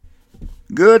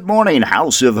Good morning,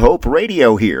 House of Hope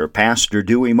Radio here. Pastor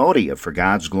Dewey Modi of For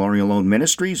God's Glory Alone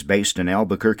Ministries, based in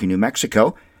Albuquerque, New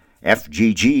Mexico,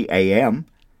 FGGAM.org.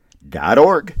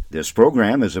 This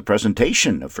program is a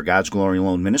presentation of For God's Glory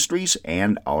Alone Ministries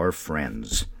and our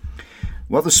friends.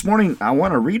 Well, this morning I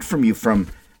want to read from you from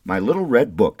my little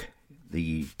red book.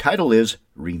 The title is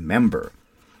Remember.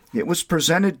 It was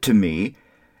presented to me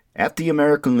at the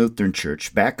American Lutheran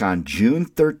Church back on June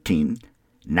 13,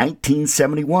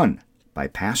 1971. By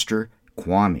Pastor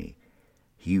Kwame.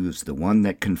 He was the one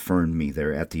that confirmed me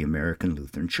there at the American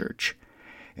Lutheran Church.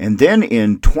 And then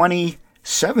in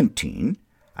 2017,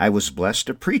 I was blessed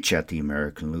to preach at the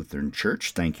American Lutheran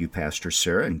Church. Thank you, Pastor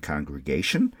Sarah and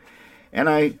congregation. And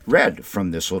I read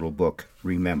from this little book,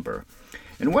 Remember.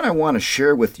 And what I want to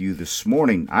share with you this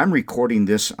morning, I'm recording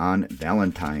this on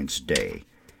Valentine's Day.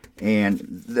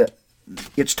 And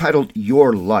it's titled,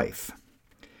 Your Life.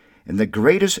 And the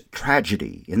greatest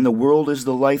tragedy in the world is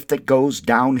the life that goes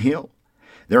downhill.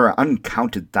 There are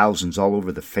uncounted thousands all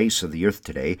over the face of the earth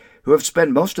today who have spent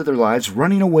most of their lives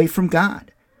running away from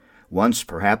God. Once,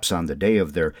 perhaps on the day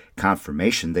of their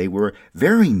confirmation, they were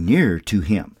very near to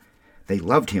Him. They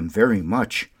loved Him very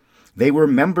much. They were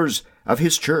members of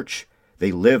His church.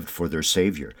 They lived for their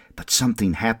Savior. But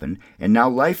something happened, and now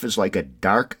life is like a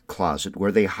dark closet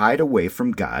where they hide away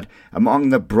from God among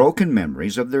the broken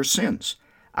memories of their sins.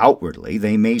 Outwardly,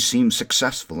 they may seem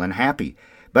successful and happy,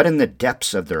 but in the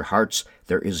depths of their hearts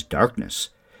there is darkness.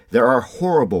 There are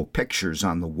horrible pictures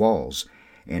on the walls,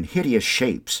 and hideous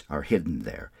shapes are hidden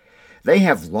there. They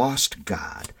have lost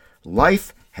God.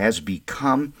 Life has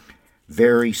become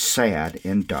very sad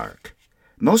and dark.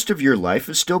 Most of your life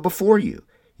is still before you.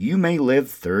 You may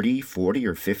live 30, 40,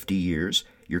 or 50 years.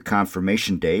 Your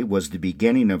confirmation day was the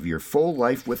beginning of your full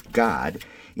life with God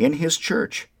in His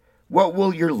church. What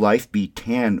will your life be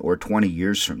 10 or 20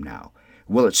 years from now?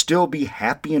 Will it still be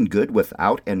happy and good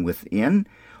without and within?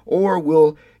 Or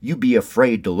will you be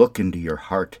afraid to look into your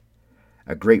heart?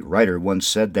 A great writer once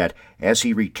said that as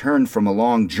he returned from a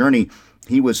long journey,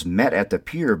 he was met at the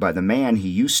pier by the man he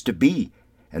used to be,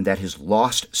 and that his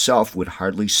lost self would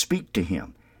hardly speak to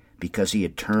him because he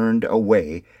had turned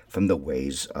away from the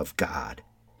ways of God.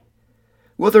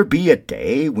 Will there be a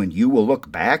day when you will look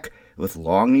back with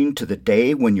longing to the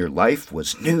day when your life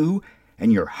was new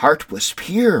and your heart was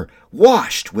pure,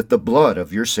 washed with the blood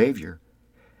of your Savior?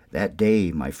 That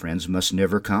day, my friends, must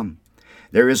never come.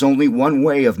 There is only one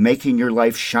way of making your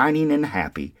life shining and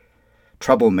happy.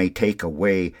 Trouble may take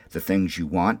away the things you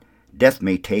want. Death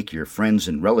may take your friends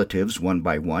and relatives one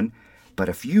by one. But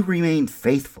if you remain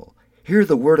faithful, hear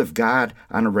the Word of God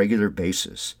on a regular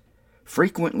basis,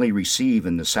 frequently receive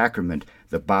in the sacrament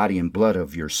the body and blood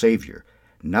of your Savior,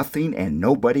 nothing and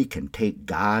nobody can take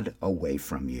God away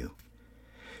from you.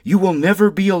 You will never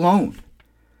be alone.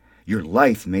 Your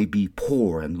life may be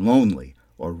poor and lonely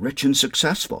or rich and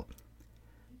successful.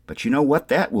 But you know what?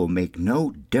 That will make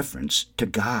no difference to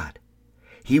God.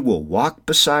 He will walk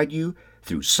beside you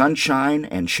through sunshine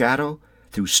and shadow,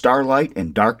 through starlight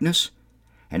and darkness,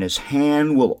 and His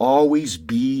hand will always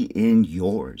be in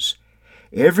yours.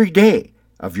 Every day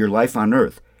of your life on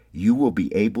earth, you will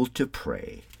be able to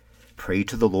pray. Pray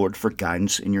to the Lord for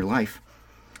guidance in your life.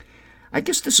 I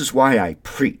guess this is why I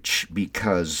preach,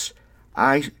 because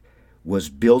I was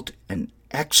built an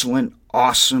excellent,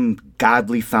 awesome,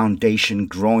 godly foundation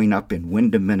growing up in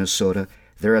Windham, Minnesota,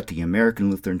 there at the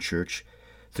American Lutheran Church,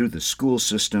 through the school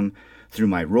system, through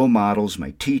my role models,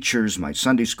 my teachers, my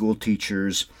Sunday school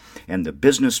teachers, and the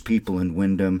business people in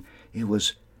Windham. It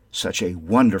was such a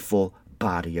wonderful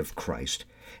body of Christ.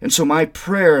 And so my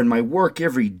prayer and my work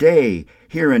every day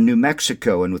here in New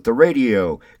Mexico and with the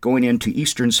radio going into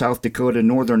eastern South Dakota,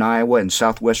 northern Iowa, and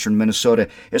southwestern Minnesota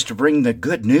is to bring the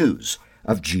good news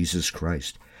of Jesus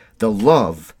Christ, the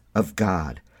love of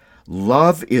God.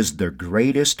 Love is the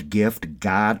greatest gift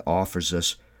God offers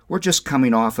us. We're just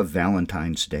coming off of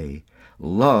Valentine's Day.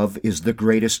 Love is the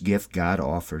greatest gift God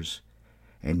offers.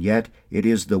 And yet it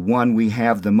is the one we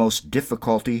have the most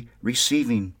difficulty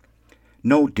receiving.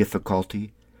 No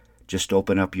difficulty. Just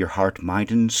open up your heart,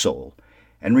 mind, and soul,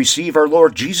 and receive our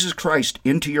Lord Jesus Christ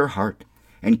into your heart,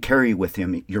 and carry with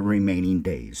Him your remaining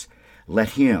days. Let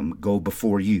Him go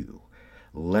before you.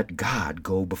 Let God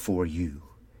go before you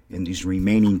in these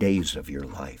remaining days of your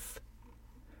life.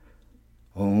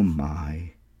 Oh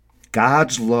my,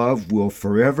 God's love will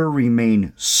forever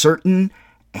remain certain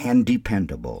and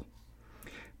dependable.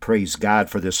 Praise God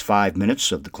for this 5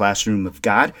 minutes of the Classroom of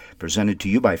God, presented to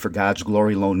you by For God's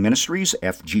Glory Alone Ministries,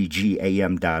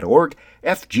 FGGAM.org,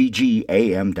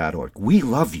 FGGAM.org. We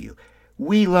love you.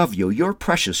 We love you. You're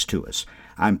precious to us.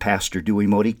 I'm Pastor Dewey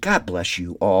Modi. God bless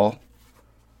you all.